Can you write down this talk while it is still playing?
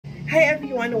Hi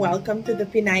everyone, welcome to the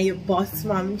Pinay Boss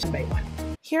Mom by One.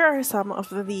 Here are some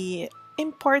of the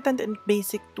important and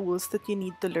basic tools that you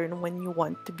need to learn when you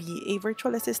want to be a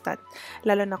virtual assistant,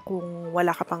 lalo na kung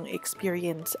wala ka pang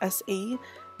experience as a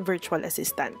virtual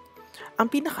assistant. Ang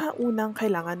pinakaunang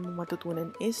kailangan mong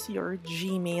matutunan is your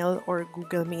Gmail or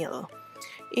Google Mail.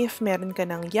 If meron ka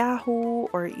ng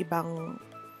Yahoo or ibang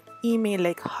email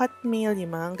like Hotmail,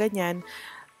 yung mga ganyan,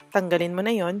 tanggalin mo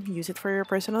na yon, use it for your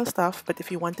personal stuff. But if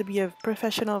you want to be a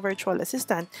professional virtual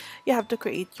assistant, you have to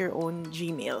create your own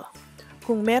Gmail.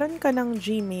 Kung meron ka ng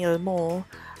Gmail mo,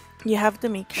 you have to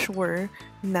make sure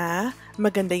na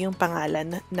maganda yung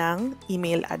pangalan ng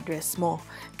email address mo.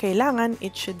 Kailangan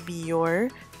it should be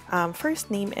your first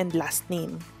name and last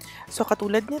name. So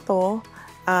katulad nito,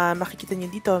 makikita nyo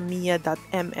dito,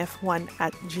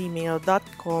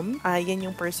 mia.mf1@gmail.com. Yan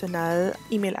yung personal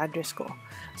email address ko.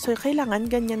 So,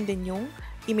 kailangan ganyan din yung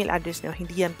email address nyo.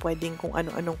 Hindi yan pwedeng kung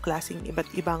ano-anong klaseng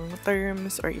iba't ibang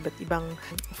terms or iba't ibang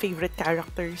favorite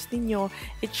characters ninyo.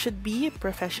 It should be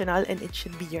professional and it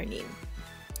should be your name.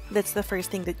 That's the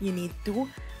first thing that you need to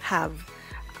have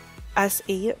as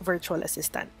a virtual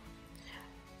assistant.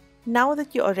 Now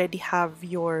that you already have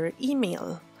your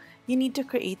email, you need to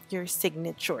create your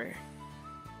signature.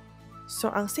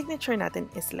 So, ang signature natin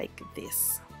is like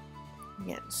this.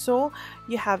 Yan. So,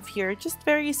 you have here just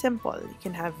very simple. You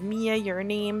can have Mia, your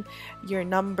name, your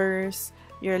numbers,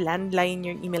 your landline,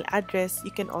 your email address. You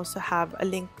can also have a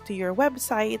link to your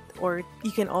website, or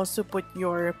you can also put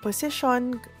your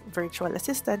position, virtual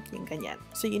assistant, yung ganyan.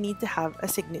 So, you need to have a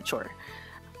signature.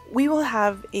 We will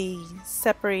have a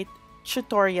separate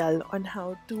tutorial on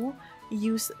how to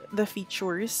use the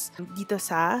features dito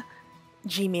sa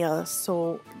Gmail.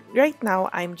 So right now,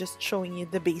 I'm just showing you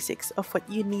the basics of what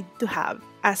you need to have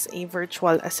as a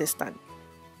virtual assistant.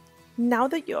 Now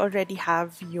that you already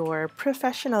have your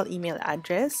professional email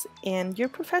address and your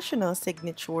professional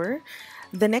signature,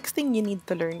 the next thing you need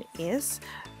to learn is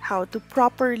how to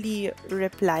properly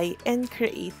reply and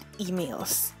create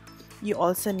emails. You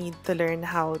also need to learn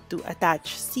how to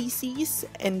attach CCs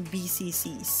and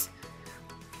BCCs.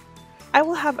 I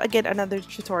will have again another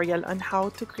tutorial on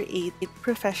how to create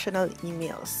professional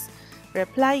emails,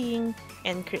 replying,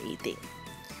 and creating.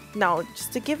 Now,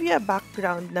 just to give you a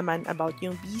background naman about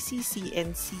yung BCC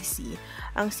and CC.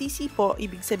 Ang CC po,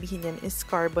 ibig sabihin yan is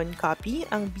carbon copy.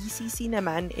 Ang BCC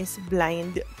naman is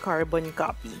blind carbon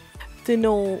copy. To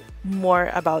know more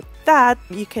about that,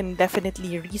 you can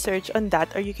definitely research on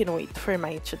that, or you can wait for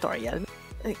my tutorial.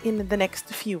 In the next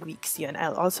few weeks, yun,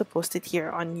 I'll also post it here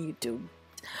on YouTube.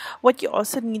 What you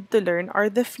also need to learn are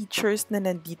the features na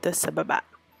nandito sa baba.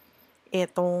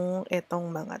 Etong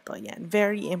mga to, yan.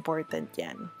 Very important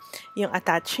yan. Yung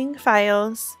attaching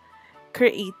files,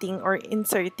 creating or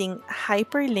inserting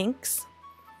hyperlinks,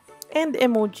 and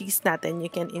emojis natin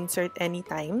you can insert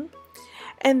anytime.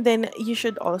 And then you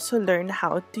should also learn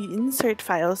how to insert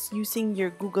files using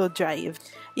your Google Drive.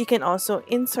 You can also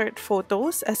insert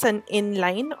photos as an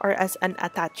inline or as an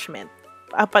attachment.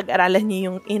 Pag-aralan niyo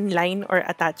yung inline or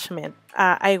attachment.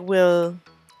 I will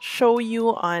show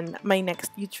you on my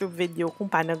next YouTube video kung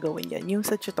paano gawin yan, yung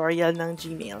sa tutorial ng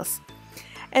Gmails.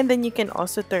 And then you can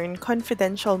also turn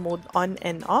confidential mode on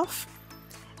and off.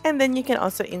 And then you can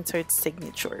also insert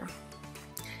signature.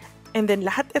 And then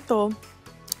lahat ito,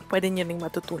 pwede nyo ring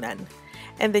matutunan.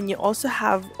 And then you also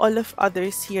have all of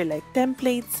others here like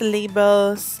templates,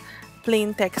 labels,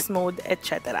 plain text mode,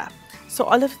 etc. So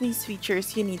all of these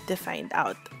features you need to find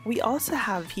out. We also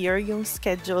have here yung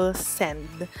schedule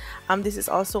send. This is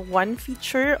also one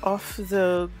feature of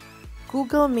the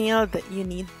Google Mail that you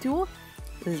need to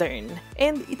learn.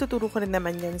 And ituturo ko rin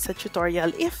naman yan sa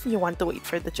tutorial if you want to wait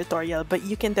for the tutorial. But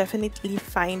you can definitely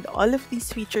find all of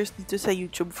these features dito sa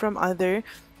YouTube from other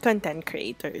content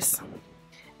creators.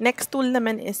 Next tool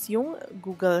naman is yung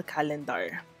Google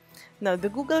Calendar. Now,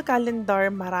 the Google Calendar,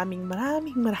 marami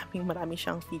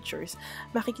siyang features.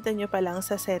 Makikita nyo pa lang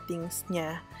sa settings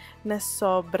niya na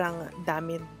sobrang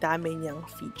dami niyang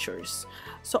features.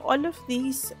 So, all of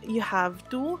these, you have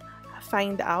to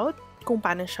find out kung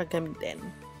paano siya gamitin.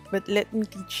 But let me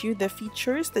teach you the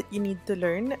features that you need to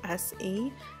learn as a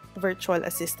virtual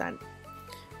assistant.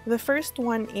 The first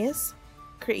one is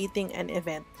creating an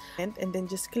event. And then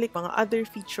just click on other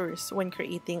features when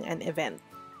creating an event.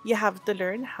 You have to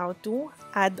learn how to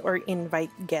add or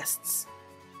invite guests.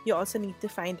 You also need to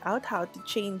find out how to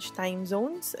change time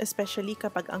zones, especially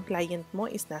kapag ang client mo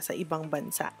is nasa ibang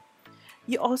bansa.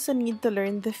 You also need to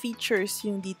learn the features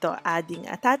yung dito, adding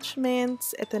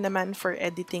attachments. Ito naman for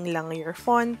editing lang your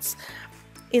fonts.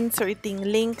 inserting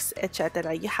links,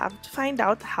 etc. You have to find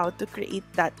out how to create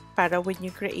that para when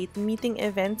you create meeting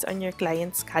events on your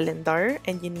client's calendar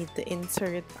and you need to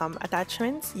insert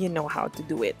attachments, you know how to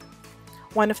do it.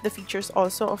 One of the features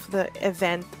also of the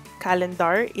event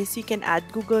calendar is you can add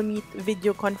Google Meet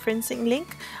video conferencing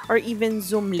link or even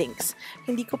Zoom links.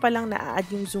 Hindi ko pa lang na-add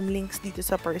yung Zoom links dito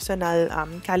sa personal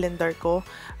calendar ko,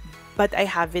 but I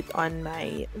have it on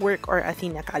my work or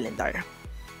Athena calendar.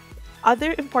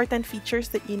 Other important features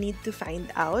that you need to find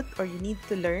out or you need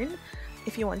to learn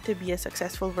if you want to be a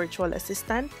successful virtual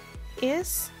assistant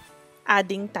is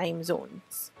adding time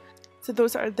zones. So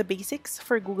those are the basics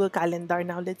for Google Calendar.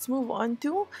 Now let's move on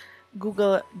to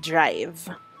Google Drive.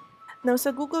 Now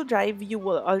sa Google Drive, you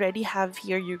will already have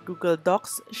here your Google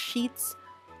Docs, Sheets,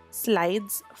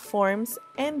 Slides, Forms,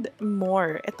 and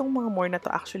more. Itong mga more na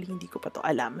to actually hindi ko pa to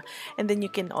alam. And then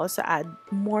you can also add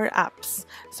more apps.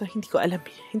 So hindi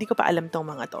ko pa alam tong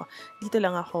mga to. Dito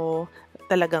lang ako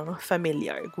talagang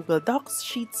familiar. Google Docs,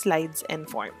 Sheets, Slides, and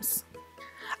Forms.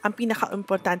 Ang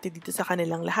pinaka-importante dito sa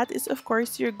kanilang lahat is of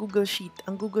course your Google Sheet.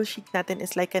 Ang Google Sheet natin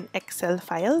is like an Excel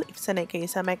file. If sanay kayo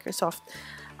sa Microsoft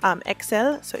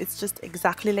Excel, so it's just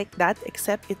exactly like that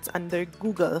except it's under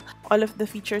Google. All of the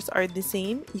features are the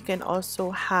same. You can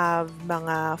also have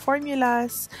mga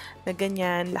formulas na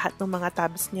ganyan. Lahat ng mga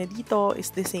tabs niya dito is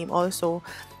the same also.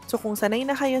 So kung sanay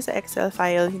na kayo sa Excel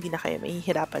file, hindi na kayo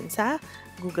mahihirapan sa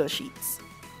Google Sheets.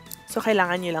 So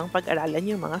kailangan nyo lang pag-aralan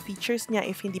yung mga features niya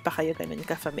if hindi pa kayo ganun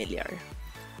ka-familiar.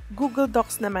 Google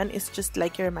Docs naman is just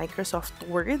like your Microsoft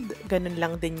Word. Ganun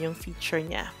lang din yung feature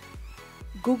niya.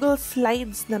 Google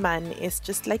Slides naman is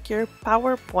just like your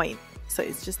PowerPoint. So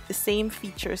it's just the same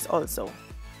features also.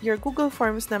 Your Google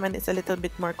Forms naman is a little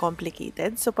bit more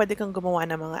complicated. So, pwede kang gumawa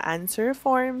ng mga answer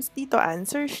forms, dito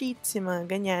answer sheets, yung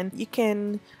mga ganyan. You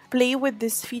can play with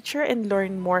this feature and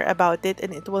learn more about it,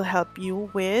 and it will help you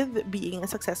with being a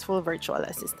successful virtual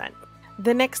assistant.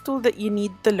 The next tool that you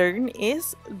need to learn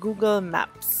is Google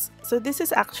Maps. So, this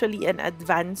is actually an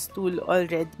advanced tool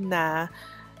already na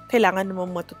kailangan mo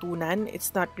matutunan.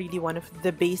 It's not really one of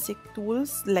the basic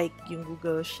tools like yung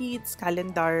Google Sheets,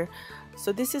 Calendar.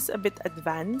 So this is a bit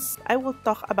advanced. I will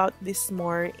talk about this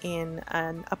more in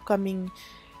an upcoming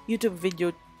YouTube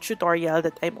video tutorial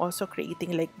that I'm also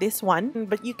creating like this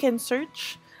one. But you can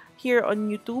search here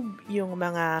on YouTube yung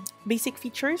mga basic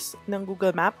features ng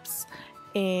Google Maps,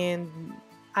 and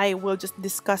I will just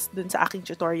discuss dun sa aking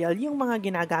tutorial yung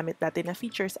mga ginagamit natin na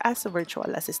features as a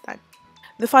virtual assistant.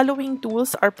 The following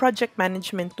tools are project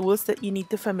management tools that you need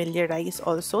to familiarize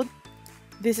also.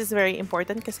 This is very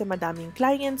important kasi madaming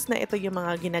clients na ito yung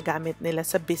mga ginagamit nila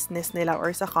sa business nila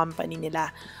or sa company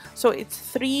nila. So, it's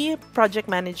 3 project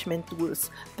management tools.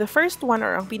 The first one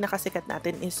or ang pinakasikat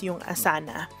natin is yung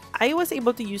Asana. I was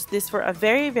able to use this for a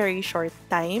very, very short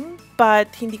time, but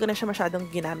hindi ko na siya masyadong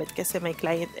ginamit kasi my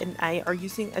client and I are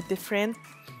using a different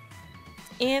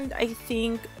and I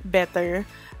think better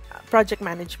project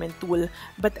management tool,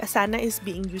 but Asana is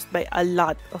being used by a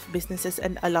lot of businesses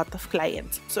and a lot of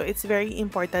clients. So it's very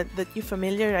important that you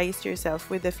familiarize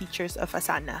yourself with the features of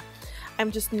Asana.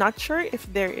 I'm just not sure if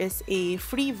there is a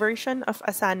free version of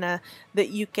Asana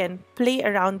that you can play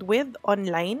around with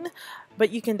online,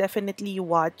 but you can definitely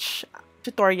watch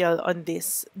tutorial on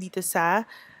this dito sa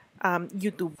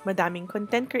YouTube. Madaming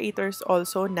content creators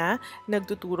also na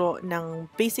nagtuturo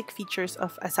ng basic features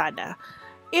of Asana.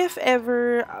 If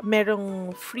ever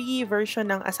merong free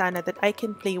version ng Asana that I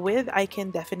can play with, I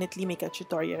can definitely make a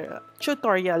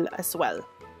tutorial as well.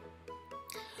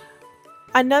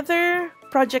 Another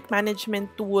project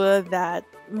management tool that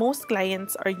most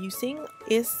clients are using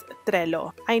is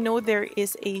Trello. I know there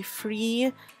is a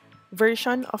free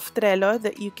version of Trello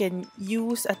that you can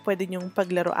use at pwede nyong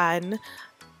paglaruan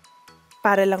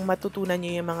para lang matutunan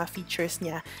nyo yung mga features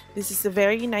niya. This is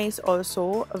very nice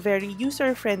also, very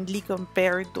user-friendly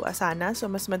compared to Asana, so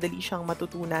mas madali siyang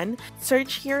matutunan.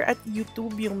 Search here at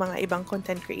YouTube yung mga ibang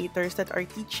content creators that are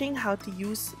teaching how to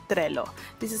use Trello.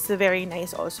 This is very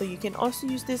nice also. You can also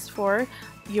use this for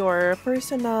your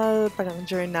personal parang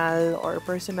journal or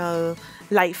personal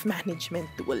life management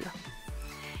tool.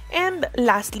 And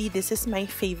lastly, this is my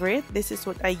favorite. This is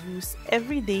what I use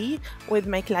every day with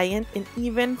my client and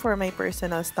even for my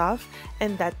personal stuff,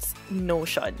 and that's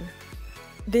Notion.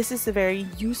 This is very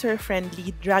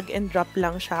user-friendly, drag and drop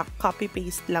lang siya,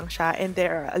 copy-paste lang siya, and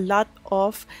there are a lot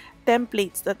of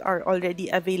templates that are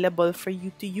already available for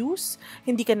you to use.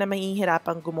 Hindi ka na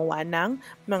mahihirapang gumawa ng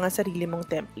mga sarili mong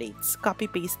templates.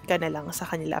 Copy-paste ka na lang sa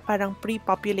kanila. Parang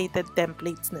pre-populated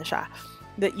templates na siya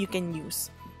that you can use.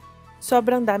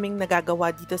 sobrang daming nagagawa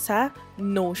dito sa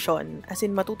Notion. As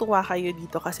in, matutuwa kayo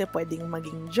dito kasi pwedeng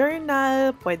maging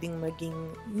journal, pwedeng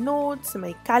maging notes,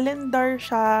 may calendar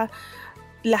siya,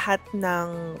 lahat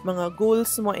ng mga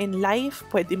goals mo in life,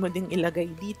 pwede mo ding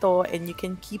ilagay dito and you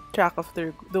can keep track of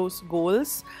those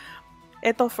goals.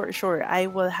 Ito for sure, I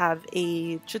will have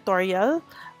a tutorial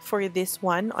for this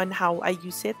one on how I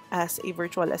use it as a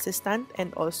virtual assistant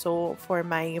and also for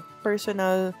my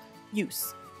personal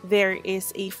use. There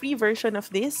is a free version of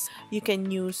this. You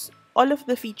can use all of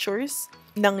the features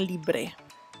ng libre.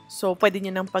 So, pwede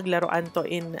nyo nang paglaruan to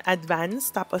in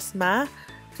advance, tapos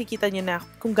makikita nyo na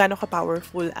kung gaano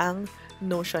ka-powerful ang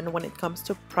Notion when it comes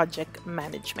to project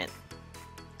management.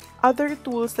 Other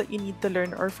tools that you need to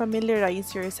learn or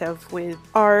familiarize yourself with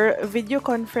are video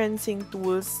conferencing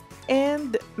tools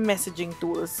and messaging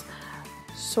tools.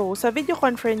 So, sa video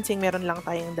conferencing, meron lang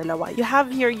tayong dalawa. You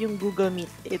have here yung Google Meet.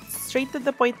 It's straight to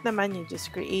the point naman. You just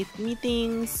create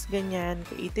meetings, ganyan,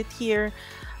 create it here.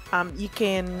 You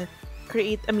can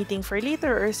create a meeting for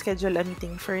later or schedule a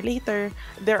meeting for later.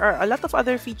 There are a lot of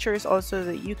other features also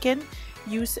that you can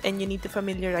use and you need to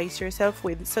familiarize yourself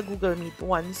with sa Google Meet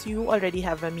once you already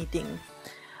have a meeting.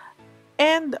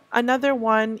 And another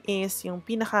one is yung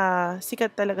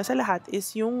pinaka-sikat talaga sa lahat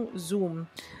is yung Zoom.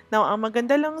 Now, ang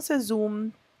maganda lang sa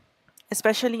Zoom,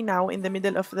 especially now in the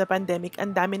middle of the pandemic,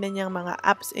 ang dami na niyang mga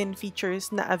apps and features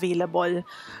na available.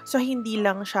 So, hindi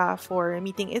lang siya for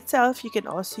meeting itself. You can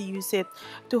also use it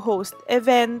to host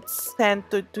events and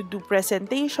to do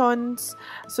presentations.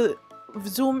 So,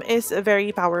 Zoom is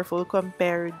very powerful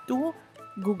compared to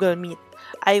Google Meet.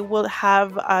 I will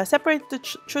have a separate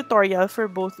tutorial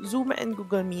for both Zoom and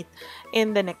Google Meet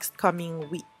in the next coming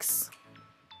weeks.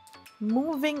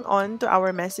 Moving on to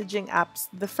our messaging apps,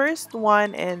 the first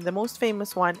one and the most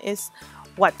famous one is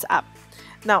WhatsApp.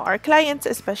 Now, our clients,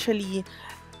 especially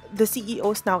the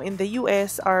CEOs now in the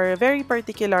US, are very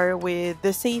particular with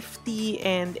the safety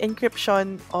and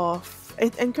encryption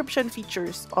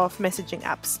features of messaging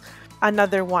apps.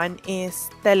 Another one is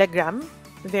Telegram.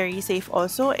 Very safe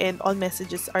also, and all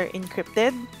messages are encrypted.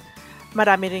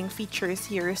 Marami ring features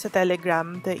here sa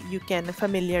Telegram that you can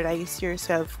familiarize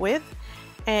yourself with.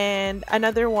 And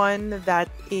another one that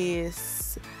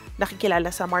is nakikilala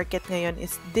sa market ngayon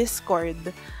is Discord.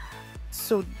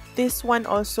 So this one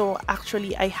also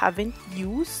actually I haven't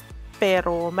used,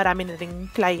 pero marami na ring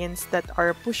clients that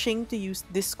are pushing to use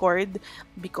Discord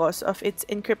because of its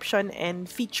encryption and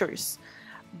features.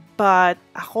 But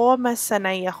ako, mas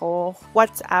sanay ako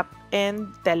WhatsApp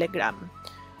and Telegram.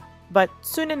 But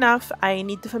soon enough, I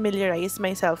need to familiarize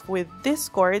myself with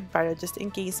Discord para just in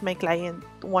case my client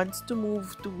wants to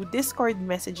move to Discord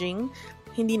messaging,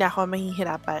 hindi na ako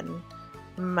mahihirapan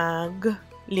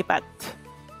maglipat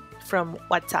from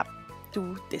WhatsApp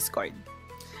to Discord.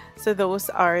 So those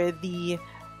are the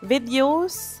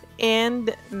videos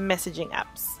and messaging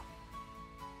apps.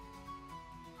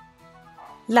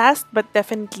 Last but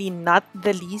definitely not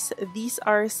the least, these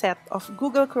are a set of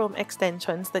Google Chrome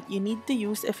extensions that you need to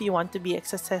use if you want to be a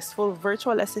successful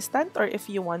virtual assistant or if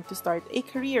you want to start a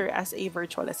career as a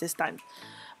virtual assistant.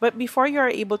 But before you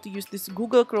are able to use these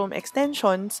Google Chrome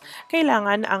extensions,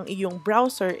 kailangan ang iyong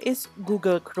browser is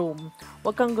Google Chrome.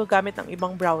 Huwag kang gagamit ng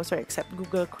ibang browser except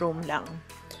Google Chrome lang.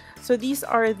 So these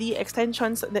are the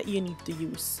extensions that you need to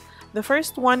use. The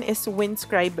first one is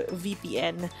Windscribe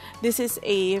VPN. This is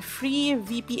a free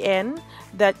VPN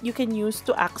that you can use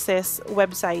to access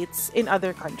websites in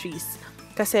other countries.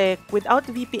 Kasi without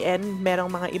VPN,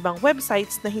 merong mga ibang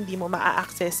websites na hindi mo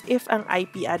maa-access if ang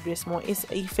IP address mo is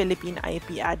a Philippine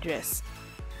IP address.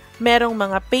 Merong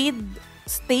mga paid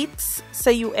states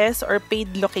sa US or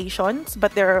paid locations,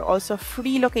 but there are also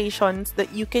free locations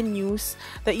that you can use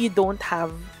that you don't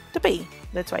have to pay.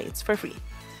 That's why it's for free.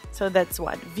 So that's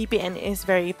one. VPN is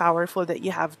very powerful that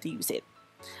you have to use it.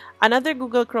 Another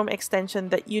Google Chrome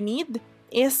extension that you need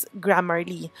is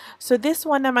Grammarly. So this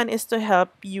one naman is to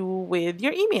help you with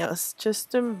your emails,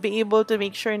 just to be able to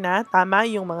make sure na tama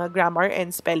yung mga grammar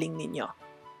and spelling ninyo.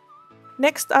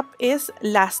 Next up is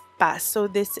LastPass. So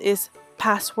this is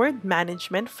password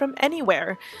management from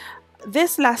anywhere.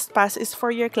 This LastPass is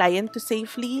for your client to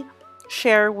safely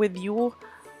share with you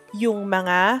yung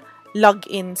mga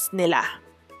logins nila.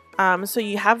 So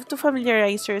you have to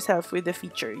familiarize yourself with the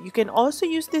feature. You can also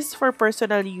use this for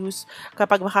personal use.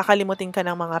 Kapag makakalimutin ka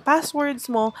ng mga passwords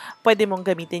mo, pwede mong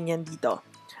gamitin yan dito.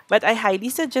 But I highly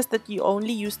suggest that you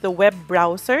only use the web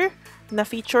browser na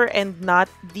feature and not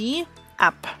the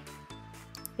app.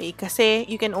 Okay, kasi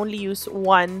you can only use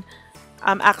one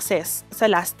access sa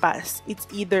LastPass. It's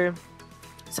either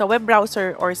sa web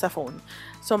browser or sa phone.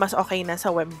 So mas okay na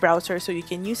sa web browser so you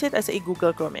can use it as a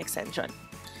Google Chrome extension.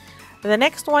 The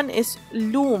next one is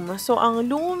Loom. So, ang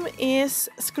Loom is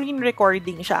screen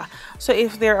recording siya. So,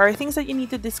 if there are things that you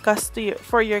need to discuss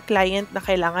for your client na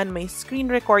kailangan may screen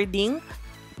recording,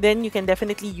 then you can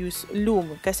definitely use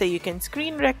Loom. Kasi you can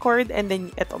screen record and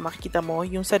then eto, makikita mo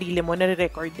yung sarili mo na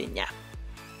re-record din niya.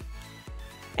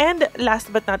 And last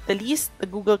but not the least, the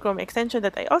Google Chrome extension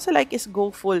that I also like is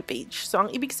Go Full Page. So, ang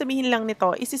ibig sabihin lang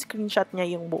nito is screenshot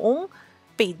niya yung buong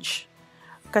page.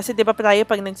 Kasi di ba tayo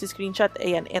pag nagsi-screenshot,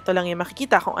 ayan, ito lang yung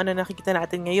makikita kung ano nakikita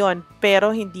natin ngayon.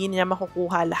 Pero hindi niya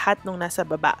makukuha lahat nung nasa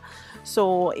baba.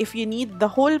 So, if you need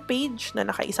the whole page na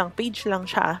naka-isang page lang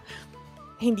siya,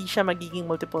 hindi siya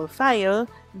magiging multiple file,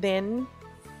 then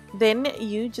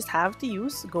you just have to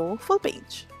use Go Full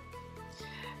Page.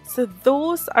 So,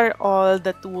 those are all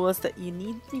the tools that you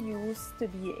need to use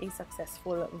to be a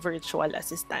successful virtual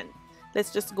assistant.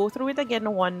 Let's just go through it again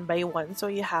one by one. So,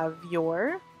 you have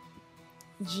your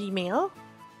Gmail,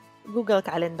 Google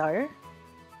Calendar,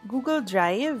 Google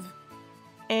Drive,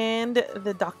 and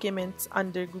the documents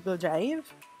under Google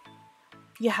Drive.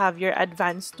 You have your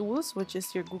advanced tools, which is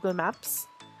your Google Maps,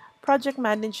 project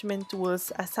management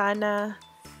tools, Asana,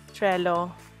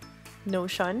 Trello,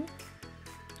 Notion,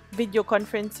 video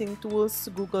conferencing tools,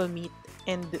 Google Meet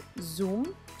and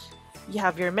Zoom. You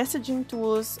have your messaging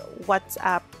tools,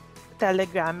 WhatsApp,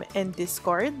 Telegram, and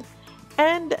Discord,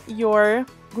 and your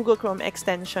Google Chrome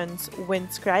extensions,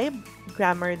 Windscribe,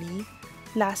 Grammarly,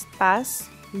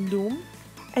 LastPass, Loom,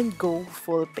 and Go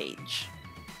Full Page.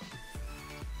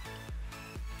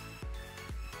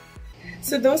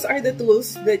 So those are the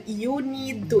tools that you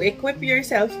need to equip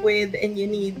yourself with and you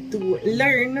need to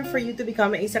learn for you to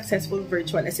become a successful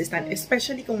virtual assistant,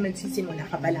 especially kung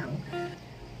nagsisimula ka pa lang.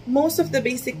 Most of the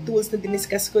basic tools na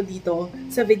diniscuss ko dito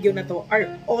sa video na to are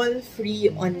all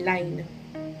free online.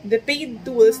 The paid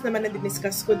tools naman na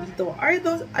diniscuss ko dito are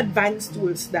those advanced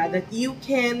tools that you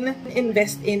can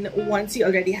invest in once you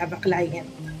already have a client.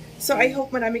 So I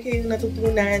hope marami kayong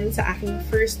natutunan sa aking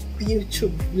first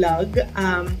YouTube vlog.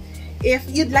 If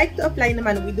you'd like to apply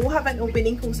naman, we do have an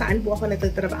opening kung saan po ako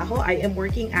nagtatrabaho. I am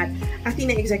working at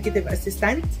Athena Executive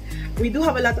Assistant. We do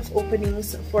have a lot of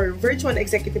openings for virtual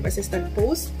executive assistant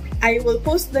posts. I will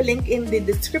post the link in the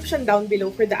description down below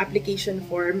for the application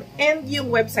form and yung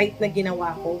website na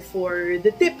ginawa ko for the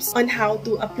tips on how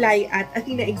to apply at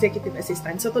Athena Executive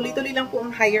Assistant. So tuloy-tuloy lang po ang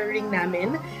hiring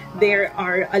namin. There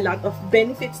are a lot of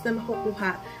benefits na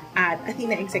makukuha at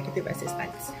Athena Executive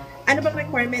Assistants. Ano bang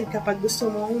requirement kapag gusto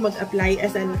mong mag-apply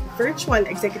as a virtual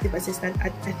executive assistant at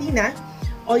Athena?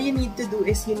 All you need to do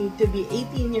is you need to be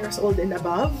 18 years old and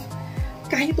above.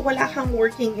 Kahit wala kang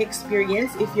working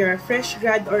experience, if you're a fresh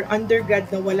grad or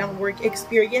undergrad na walang work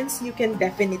experience, you can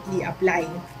definitely apply.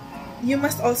 You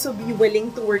must also be willing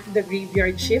to work the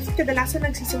graveyard shift. Kadalasan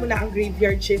nagsisimula ang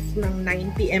graveyard shift ng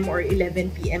 9 PM or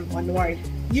 11 PM onward.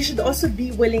 You should also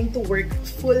be willing to work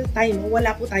full-time.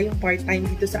 Wala po tayong part-time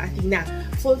dito sa Athena.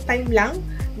 Full-time lang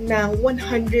na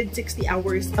 160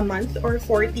 hours a month or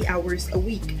 40 hours a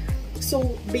week.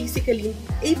 So, basically,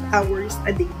 8 hours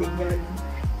a day din yun.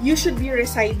 You should be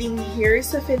residing here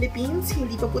sa Philippines.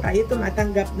 Hindi pa po tayo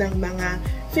tumatanggap ng mga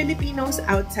Filipinos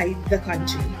outside the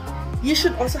country. You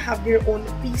should also have your own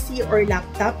PC or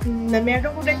laptop na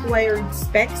merong required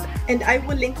specs, and I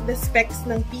will link the specs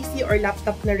ng PC or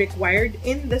laptop na required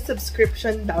in the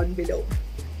subscription down below.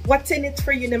 What's in it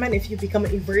for you naman if you become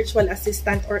a virtual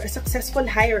assistant or a successful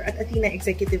hire at Athena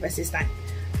Executive Assistant?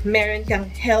 Meron kang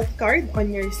health card on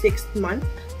your 6th month,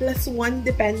 plus 1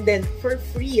 dependent for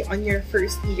free on your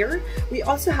first year. We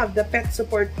also have the pet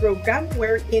support program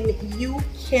wherein you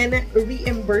can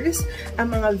reimburse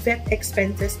ang mga vet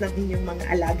expenses ng inyong mga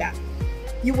alaga.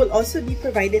 You will also be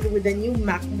provided with a new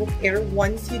MacBook Air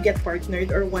once you get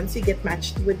partnered or once you get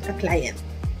matched with a client.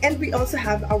 And we also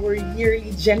have our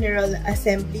yearly general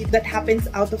assembly that happens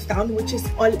out of town, which is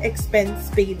all expense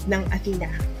paid ng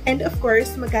Athena. And of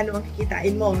course, magkano ang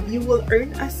kikitain mo? You will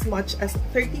earn as much as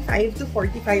 35,000 to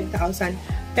 45,000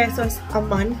 pesos a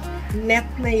month. Net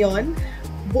na yon.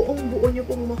 Buong-buo nyo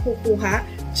pong makukuha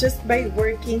just by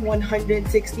working 160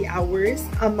 hours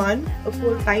a month of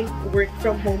full-time work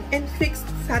from home and fixed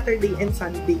Saturday and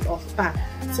Sunday off pa.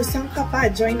 So saan ka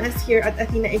pa? Join us here at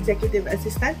Athena Executive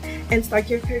Assistant and start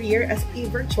your career as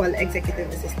a virtual executive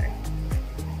assistant.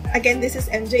 Again, this is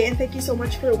MJ and thank you so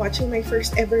much for watching my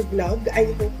first ever vlog.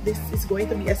 I hope this is going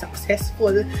to be a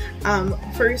successful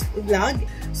first vlog.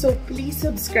 So please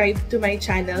subscribe to my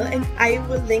channel and I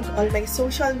will link all my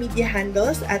social media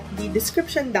handles at the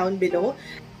description down below.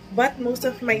 But most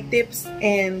of my tips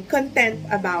and content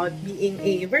about being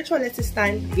a virtual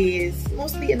assistant is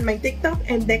mostly in my TikTok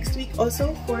and next week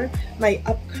also for my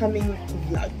upcoming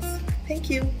vlogs.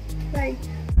 Thank you!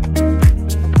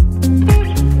 Bye!